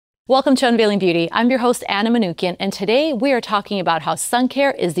Welcome to Unveiling Beauty. I'm your host, Anna Manukian, and today we are talking about how sun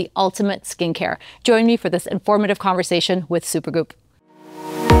care is the ultimate skincare. Join me for this informative conversation with Supergoop.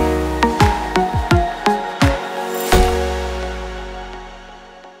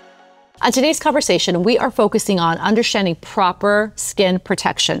 On today's conversation, we are focusing on understanding proper skin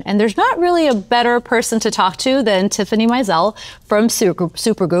protection. And there's not really a better person to talk to than Tiffany Mizell from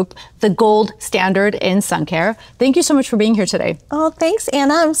Supergoop, the gold standard in sun care. Thank you so much for being here today. Oh, thanks,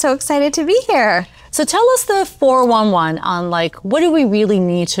 Anna. I'm so excited to be here. So tell us the 411 on what do we really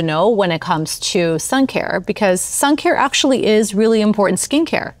need to know when it comes to sun care? Because sun care actually is really important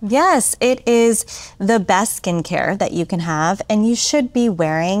skincare. Yes, it is the best skincare that you can have, and you should be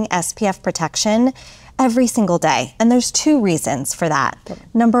wearing SPF protection every single day. And there's two reasons for that.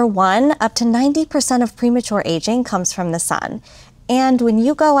 Number one, up to 90% of premature aging comes from the sun. And when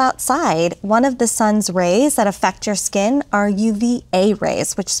you go outside, one of the sun's rays that affect your skin are UVA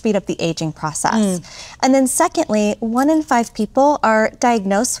rays, which speed up the aging process. And then secondly, 1 in 5 people are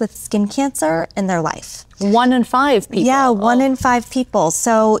diagnosed with skin cancer in their life. 1 in 5 people? Yeah, 1 in 5 people.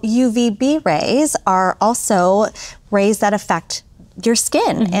 So UVB rays are also rays that affect your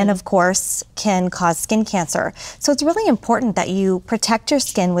skin and of course can cause skin cancer. So it's really important that you protect your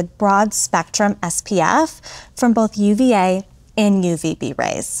skin with broad spectrum SPF from both UVA and UVB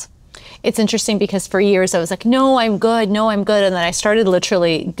rays. It's interesting because for years I was like, no, I'm good. No, I'm good. And then I started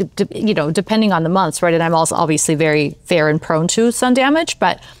literally, depending on the months, right? And I'm also obviously very fair and prone to sun damage,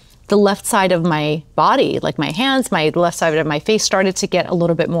 but the left side of my body, like my hands, the left side of my face started to get a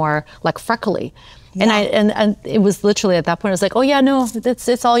little bit more like freckly. Yeah. And it was literally at that point, I was like, oh yeah, no,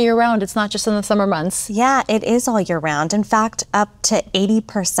 it's all year round. It's not just in the summer months. Yeah, it is all year round. In fact, up to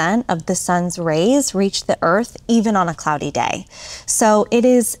 80% of the sun's rays reach the earth, even on a cloudy day. So it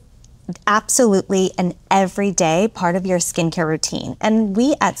is absolutely an everyday part of your skincare routine. And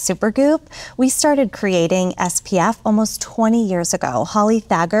we at Supergoop, we started creating SPF almost 20 years ago. Holly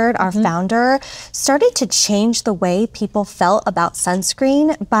Thagard, our founder, started to change the way people felt about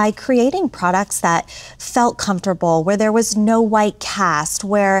sunscreen by creating products that felt comfortable, where there was no white cast,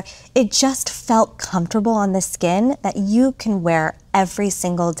 where it just felt comfortable on the skin that you can wear every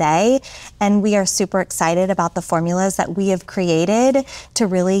single day. And we are super excited about the formulas that we have created to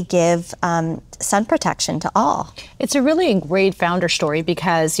really give sun protection to all. It's a really great founder story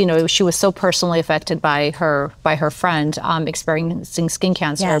because, she was so personally affected by her friend experiencing skin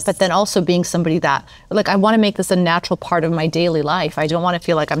cancer, but then also being somebody that, I want to make this a natural part of my daily life. I don't want to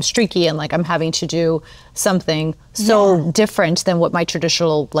feel like I'm streaky and like I'm having to do something so different than what my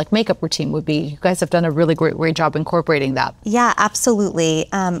traditional makeup routine would be. You guys have done a really great job incorporating that. Yeah, absolutely.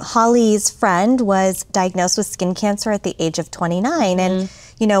 Holly's friend was diagnosed with skin cancer at the age of 29. And,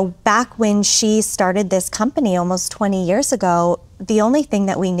 back when she started this company almost 20 years ago, the only thing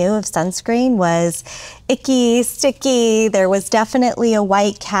that we knew of sunscreen was icky, sticky. There was definitely a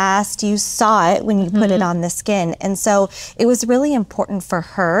white cast. You saw it when you put it on the skin. And so it was really important for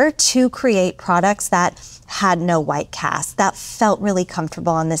her to create products that had no white cast, that felt really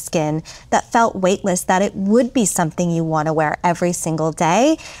comfortable on the skin, that felt weightless, that it would be something you want to wear every single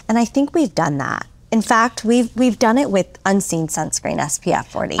day. And I think we've done that. In fact, we've done it with Unseen Sunscreen SPF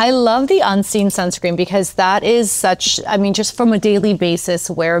 40. I love the Unseen Sunscreen because that is such, just from a daily basis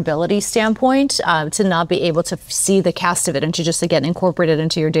wearability standpoint, to not be able to see the cast of it and to just, again, incorporate it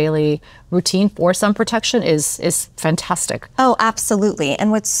into your daily routine for sun protection is fantastic. Oh, absolutely.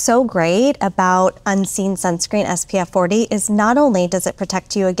 And what's so great about Unseen Sunscreen SPF 40 is not only does it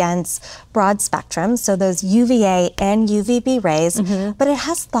protect you against broad spectrum, so those UVA and UVB rays, but it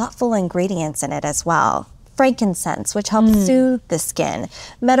has thoughtful ingredients in it as well. Frankincense, which helps soothe the skin.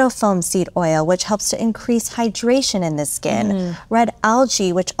 Meadow foam seed oil, which helps to increase hydration in the skin. Red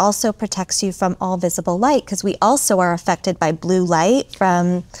algae, which also protects you from all visible light, because we also are affected by blue light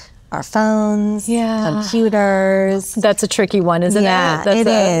from our phones, computers. That's a tricky one, isn't it? Yeah, it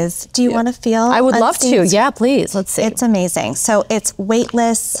is. Do you want to feel? I would love to. Yeah, please. Let's see. It's amazing. So it's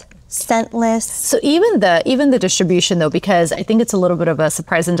weightless, scentless. So even the distribution though, because I think it's a little bit of a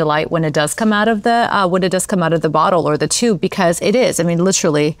surprise and delight when it does come out of the bottle or the tube, because it is,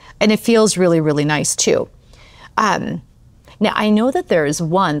 literally, and it feels really, really nice too. Now I know that there is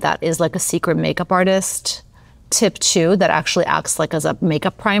one that is like a secret makeup artist tip 2 that actually acts like as a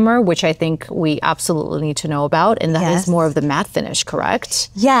makeup primer, which I think we absolutely need to know about, and that is more of the matte finish, correct?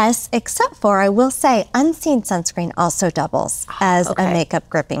 Yes, except for, I will say, Unseen Sunscreen also doubles as a makeup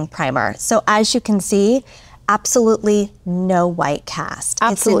gripping primer. So as you can see, absolutely no white cast.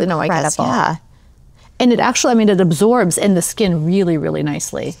 Absolutely no white cast, yeah. And it actually, it absorbs in the skin really, really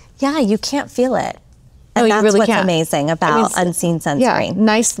nicely. Yeah, you can't feel it. And you that's really what's can't. amazing about Unseen Yeah,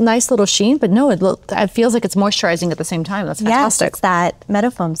 sunscreen. nice little sheen, but no, it feels like it's moisturizing at the same time. That's Yes, fantastic. it's that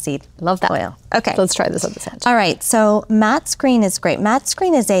metafoam seed. Love that. oil. Okay. So let's try this on this hand. All right, so matte screen is great. Matte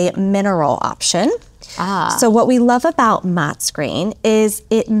screen is a mineral option. So what we love about matte screen is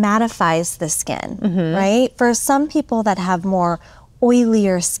it mattifies the skin, right? For some people that have more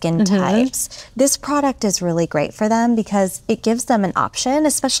oilier skin types, this product is really great for them because it gives them an option,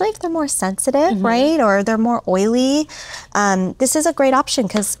 especially if they're more sensitive, right? Or they're more oily. This is a great option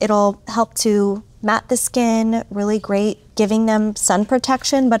because it'll help to matte the skin, really great, giving them sun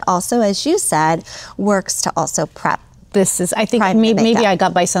protection, but also, as you said, works to also prep. This is, I think maybe I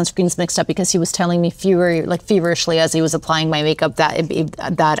got my sunscreens mixed up because he was telling me feverishly as he was applying my makeup that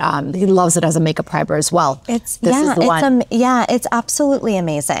he loves it as a makeup primer as well. It's it's absolutely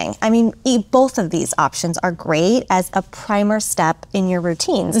amazing. I mean, both of these options are great as a primer step in your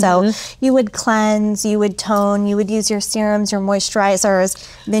routine. So you would cleanse, you would tone, you would use your serums, your moisturizers,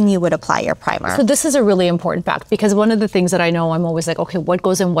 then you would apply your primer. So this is a really important fact because one of the things that I know, I'm always like, okay, what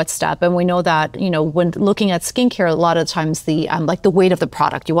goes in what step? And we know that, when looking at skincare, a lot of times the weight of the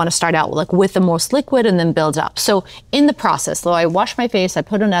product, you want to start out with the most liquid and then build up. So in the process, though, I wash my face, I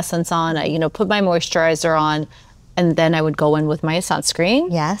put an essence on, I put my moisturizer on, and then I would go in with my sunscreen.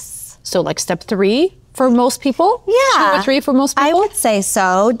 Yes. So like step 3 for most people? Yeah. 2 or 3 for most people? I would say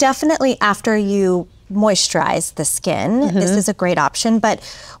so. Definitely after you moisturize the skin, this is a great option. But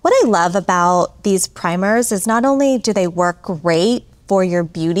what I love about these primers is not only do they work great for your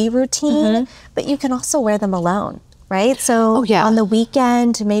beauty routine, but you can also wear them alone. Right? So on the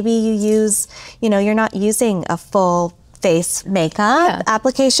weekend, maybe you use, you're not using a full face makeup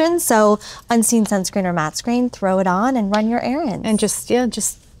application. So Unseen sunscreen or matte screen, throw it on and run your errands. And just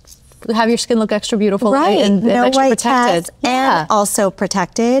have your skin look extra beautiful. Right. And no extra white protected. cast and also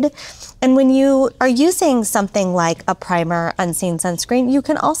protected. And when you are using something like a primer, Unseen sunscreen, you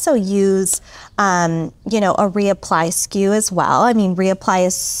can also use, a reapply SKU as well. I mean, reapply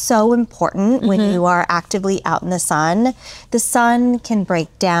is so important when you are actively out in the sun. The sun can break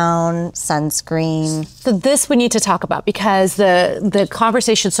down sunscreen. So this we need to talk about because the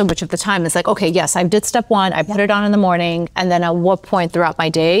conversation so much of the time is like, okay, yes, I did step 1, I put it on in the morning, and then at what point throughout my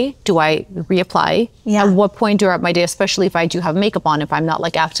day do I reapply? Yeah. At what point throughout my day, especially if I do have makeup on, if I'm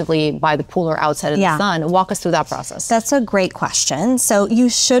not actively by the pool or outside of the sun, walk us through that process. That's a great question. So you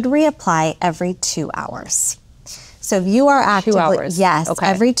should reapply every 2 hours. So if you are actively, 2 hours. Yes,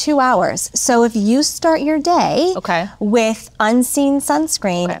 every 2 hours. So if you start your day with Unseen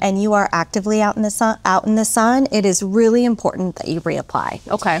sunscreen and you are actively out in the sun, it is really important that you reapply.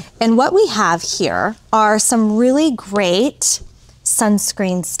 Okay. And what we have here are some really great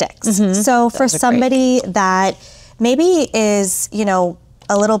sunscreen sticks. So for somebody that maybe is,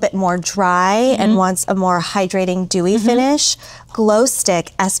 a little bit more dry and wants a more hydrating, dewy finish, Glow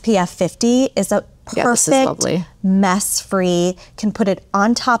Stick SPF 50 is a perfect, mess-free, can put it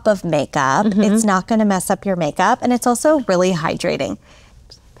on top of makeup. It's not going to mess up your makeup, and it's also really hydrating.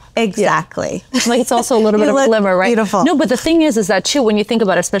 Exactly. Like it's also a little bit of glimmer, right? Beautiful. No, but the thing is that too, when you think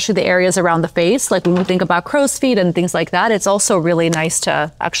about especially the areas around the face, like when we think about crow's feet and things like that, it's also really nice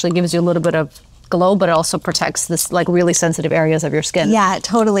to actually gives you a little bit of glow, but it also protects this really sensitive areas of your skin. Yeah, it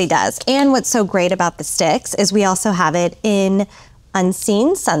totally does. And what's so great about the sticks is we also have it in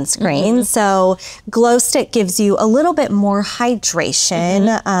Unseen sunscreen. So Glow Stick gives you a little bit more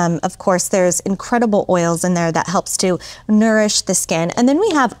hydration. Of course, there's incredible oils in there that helps to nourish the skin. And then we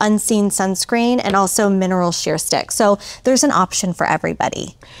have Unseen sunscreen and also mineral sheer stick. So there's an option for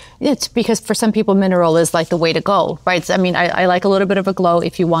everybody. It's because for some people, mineral is like the way to go, right? I mean, I like a little bit of a glow.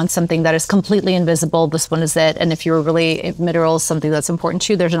 If you want something that is completely invisible, this one is it. And if if mineral is something that's important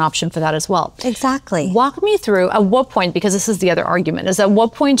to you, there's an option for that as well. Exactly. Walk me through at what point, because this is the other argument, is at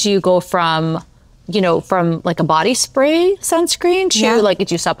what point do you go from like a body spray sunscreen to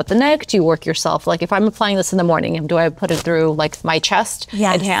do you stop at the neck? Do you work yourself? Like if I'm applying this in the morning, do I put it through like my chest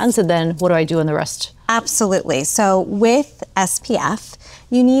and hands? And then what do I do in the rest? Absolutely. So with SPF,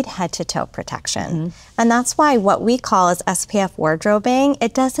 you need head to toe protection. And that's why what we call as SPF wardrobing,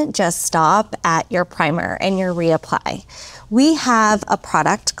 it doesn't just stop at your primer and your reapply. We have a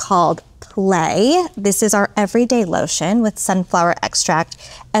product called Play. This is our everyday lotion with sunflower extract,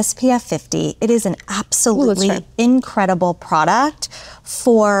 SPF 50. It is an absolutely incredible product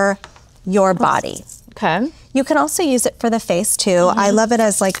for your body. Okay. You can also use it for the face too. I love it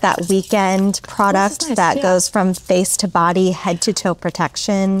as like that weekend product that goes from face to body, head to toe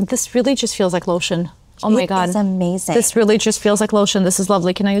protection. This really just feels like lotion. Oh my God. It's amazing. This really just feels like lotion. This is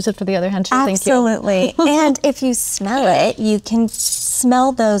lovely. Can I use it for the other hand too? Thank you. Absolutely. And if you smell it, you can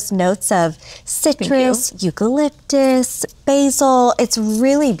smell those notes of citrus, eucalyptus, basil. It's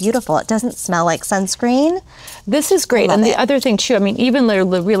really beautiful. It doesn't smell like sunscreen. This is great. And the other thing too, I mean, even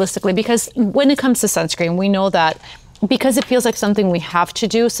realistically, because when it comes to sunscreen, we know that because it feels like something we have to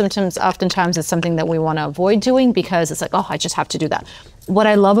do, oftentimes it's something that we want to avoid doing because it's like, oh, I just have to do that. What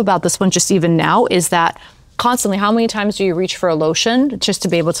I love about this one, just even now, is that constantly, how many times do you reach for a lotion just to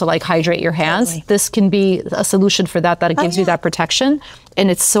be able to like hydrate your hands? Totally. This can be a solution for that it gives you that protection.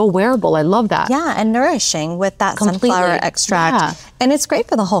 And it's so wearable. I love that. Yeah, and nourishing with that sunflower extract. Yeah. And it's great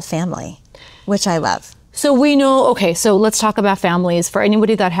for the whole family, which I love. So we know, okay, so let's talk about families. For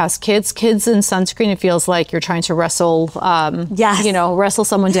anybody that has kids in sunscreen, it feels like you're trying to wrestle, wrestle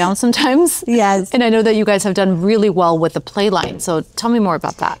someone down sometimes. Yes. And I know that you guys have done really well with the Play line. So tell me more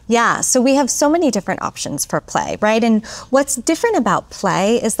about that. Yeah, so we have so many different options for Play, right? And what's different about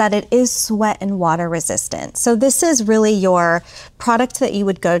Play is that it is sweat and water resistant. So this is really your product that you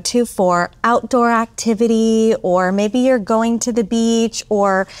would go to for outdoor activity, or maybe you're going to the beach,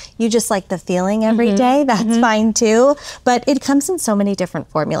 or you just like the feeling every day. That's fine too. But it comes in so many different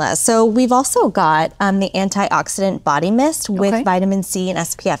formulas. So we've also got the antioxidant body mist with vitamin C and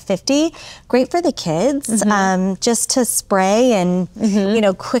SPF 50. Great for the kids, just to spray and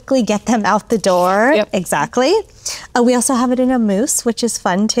quickly get them out the door. Yep. Exactly. We also have it in a mousse, which is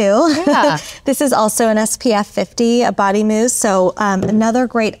fun too. Yeah. This is also an SPF 50, a body mousse. So another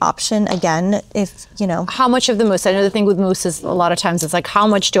great option, again, if, How much of the mousse? I know the thing with mousse is a lot of times it's like, how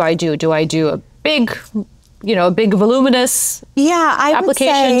much do I do? Do I do a big voluminous application? Would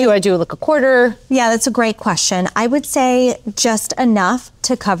say, do I do like a quarter? Yeah, that's a great question. I would say just enough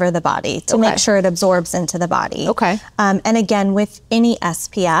to cover the body, to make sure it absorbs into the body. Okay. And again, with any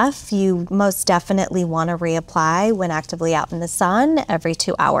SPF, you most definitely want to reapply when actively out in the sun every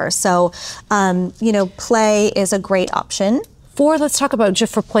 2 hours. So, Play is a great option. Let's talk about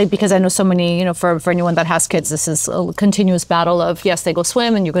just for Play, because I know so many, for anyone that has kids, this is a continuous battle of, yes, they go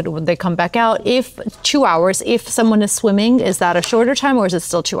swim and they come back out. If 2 hours, if someone is swimming, is that a shorter time or is it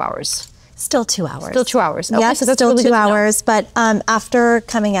still 2 hours? Still 2 hours. Still 2 hours. Okay, yeah, so that's still really 2 hours. But after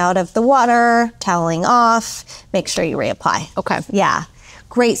coming out of the water, toweling off, make sure you reapply. Okay. Yeah.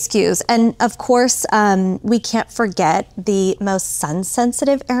 Great SKUs. And of course, we can't forget the most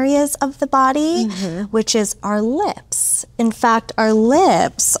sun-sensitive areas of the body, which is our lips. In fact, our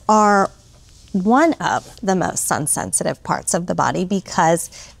lips are one of the most sun-sensitive parts of the body because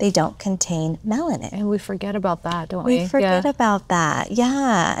they don't contain melanin. And we forget about that, don't we? We forget about that,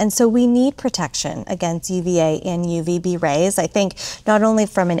 yeah. And so we need protection against UVA and UVB rays, I think, not only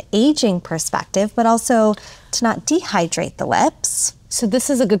from an aging perspective, but also to not dehydrate the lips. So this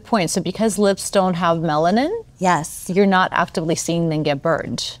is a good point. So because lips don't have melanin, yes, you're not actively seeing them get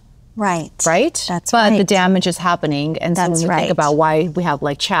burned. Right. Right? That's but right. the damage is happening. And so That's when we right. think about why we have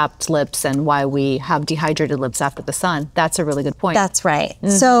like chapped lips and why we have dehydrated lips after the sun, that's a really good point. That's right.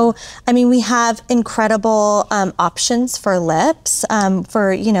 So, I mean, we have incredible options for lips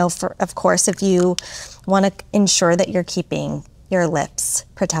for, of course, if you want to ensure that you're keeping your lips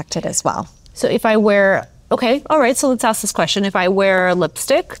protected as well. So if I wear, okay, all right, so let's ask this question. If I wear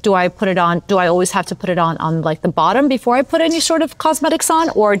lipstick, do I put it on, do I always have to put it on like the bottom before I put any sort of cosmetics on,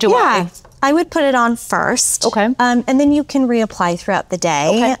 or do I would put it on first. Okay. And then you can reapply throughout the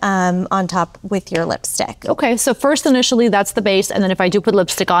day on top with your lipstick. Okay, so first initially that's the base, and then if I do put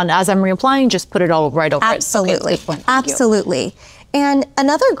lipstick on as I'm reapplying, just put it all right over Absolutely. it. Okay, good point. Absolutely. And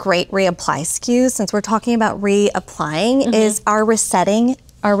another great reapply SKU, since we're talking about reapplying, is our resetting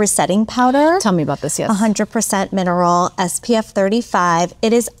powder. Tell me about this, yes. 100% mineral, SPF 35.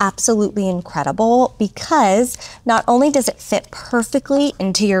 It is absolutely incredible because not only does it fit perfectly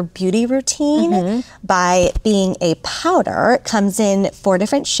into your beauty routine by being a powder, it comes in 4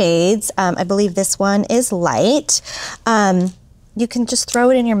 different shades. I believe this one is light. You can just throw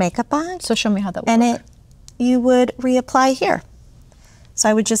it in your makeup bag. So show me how that works. And you would reapply here. So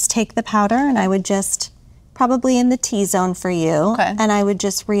I would just take the powder and I would just, probably in the T-zone for you, and I would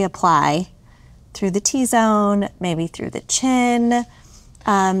just reapply through the T-zone, maybe through the chin.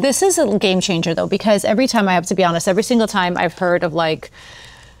 This is a game changer though, because every time, I have to be honest, every single time I've heard of like,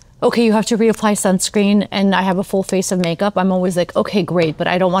 okay, you have to reapply sunscreen and I have a full face of makeup, I'm always like, okay, great, but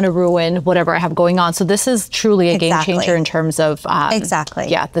I don't want to ruin whatever I have going on. So this is truly a game changer in terms of,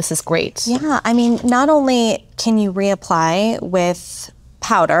 yeah, this is great. Yeah, I mean, not only can you reapply with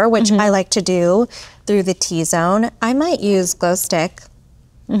powder, which I like to do through the T-zone, I might use glow stick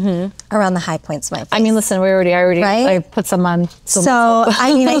around the high points of my face. I mean, listen, I already, Right? I put some on. So,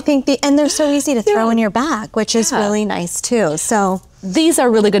 I mean, I think, and they're so easy to throw in your bag, which is really nice too. So these are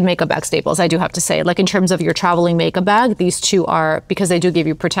really good makeup bag staples, I do have to say. Like in terms of your traveling makeup bag, these two are, because they do give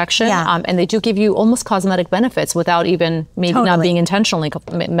you protection, and they do give you almost cosmetic benefits without even maybe not being intentionally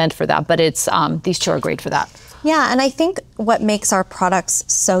meant for that. But it's these two are great for that. Yeah, and I think what makes our products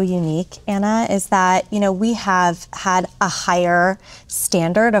so unique, Anna, is that, you know, we have had a higher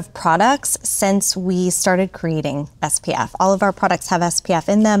standard of products since we started creating SPF. All of our products have SPF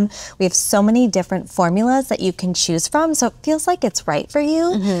in them. We have so many different formulas that you can choose from, so it feels like it's right for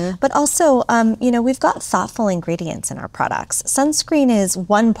you. But also, you know, we've got thoughtful ingredients in our products. Sunscreen is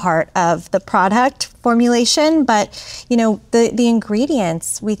one part of the product formulation, but, you know, the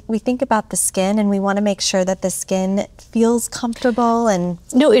ingredients, we think about the skin, and we want to make sure that the skin feels comfortable and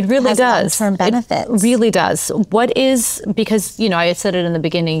it really has does. long-term benefits. It really does. What is, because, you know, I said it in the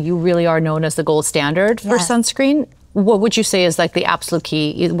beginning, you really are known as the gold standard for sunscreen. What would you say is like the absolute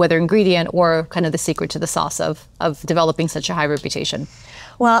key, whether ingredient or kind of the secret to the sauce of developing such a high reputation?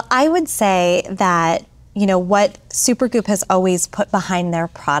 Well, I would say that, you know, what Supergoop has always put behind their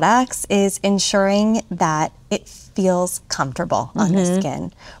products is ensuring that it feels comfortable on the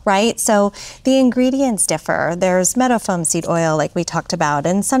skin, right? So the ingredients differ. There's meadowfoam seed oil, like we talked about,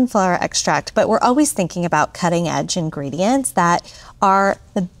 and sunflower extract, but we're always thinking about cutting edge ingredients that are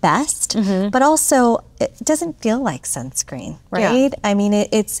the best, but also it doesn't feel like sunscreen, right? I mean,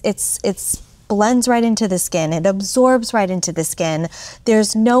 it's blends right into the skin. It absorbs right into the skin.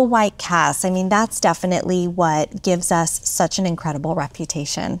 There's no white cast. I mean, that's definitely what gives us such an incredible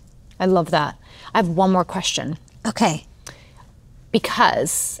reputation. I love that. I have one more question. Okay.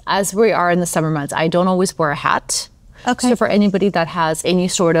 Because as we are in the summer months, I don't always wear a hat. Okay. So for anybody that has any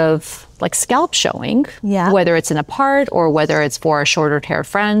sort of like scalp showing, whether it's in a part or whether it's for shorter hair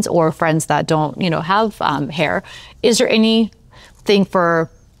friends or friends that don't, you know, have hair, is there anything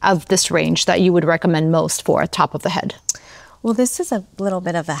of this range that you would recommend most for top of the head? Well, this is a little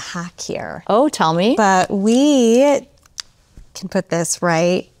bit of a hack here. Oh, tell me. But we can put this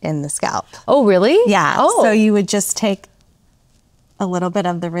right in the scalp. Oh, really? Yeah. Oh. So you would just take a little bit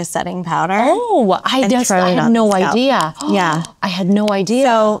of the resetting powder. Oh, I had no idea. Yeah. I had no idea.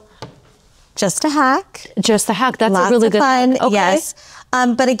 So just a hack. Just a hack. That's Lots a really of good fun. Okay. Yes.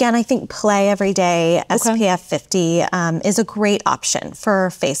 But again, I think Play Every Day SPF 50 is a great option for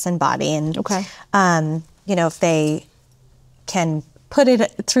face and body. And, you know, if they can put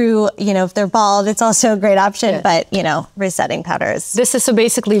it through, you know, if they're bald, it's also a great option. But, you know, resetting powders. So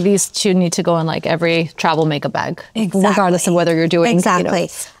basically these two need to go in like every travel makeup bag, regardless of whether you're doing. Exactly. You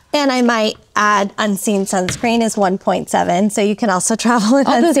know. And I might add Unseen Sunscreen is 1.7, so you can also travel with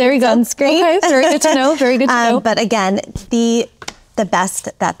Unseen Sunscreen. Okay, very good to know. Very good to know. But again, the best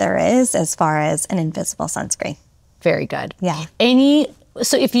that there is as far as an invisible sunscreen. Very good. Yeah.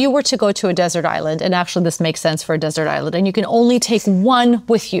 So if you were to go to a desert island, and actually this makes sense for a desert island, and you can only take one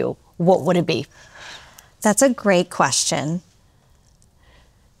with you, what would it be? That's a great question.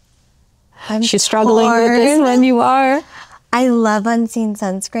 She's struggling with this one. You are. I love Unseen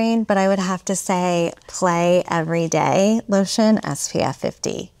Sunscreen, but I would have to say Play Every Day Lotion SPF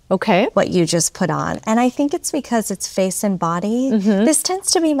 50. Okay. What you just put on. And I think it's because it's face and body. This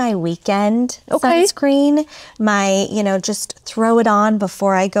tends to be my weekend sunscreen. My, you know, just throw it on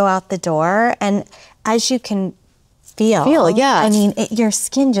before I go out the door. And as you can feel, yeah. I mean, your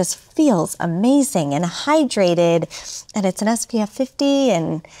skin just feels amazing and hydrated. And it's an SPF 50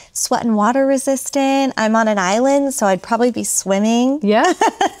 and sweat and water resistant. I'm on an island, so I'd probably be swimming. Yeah.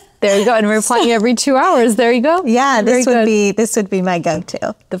 There you go. And we're applying every 2 hours. There you go. Yeah, this would be my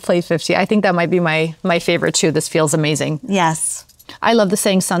go-to. The Play 50. I think that might be my favorite too. This feels amazing. Yes. I love the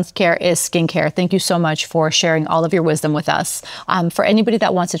saying sun care is skincare. Thank you so much for sharing all of your wisdom with us. For anybody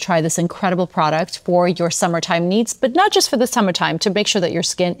that wants to try this incredible product for your summertime needs, but not just for the summertime, to make sure that your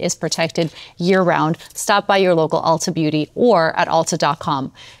skin is protected year round, stop by your local Ulta Beauty or at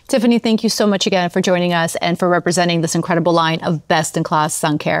Ulta.com. Tiffany, thank you so much again for joining us and for representing this incredible line of best-in-class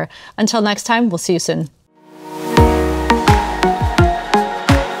sun care. Until next time, we'll see you soon.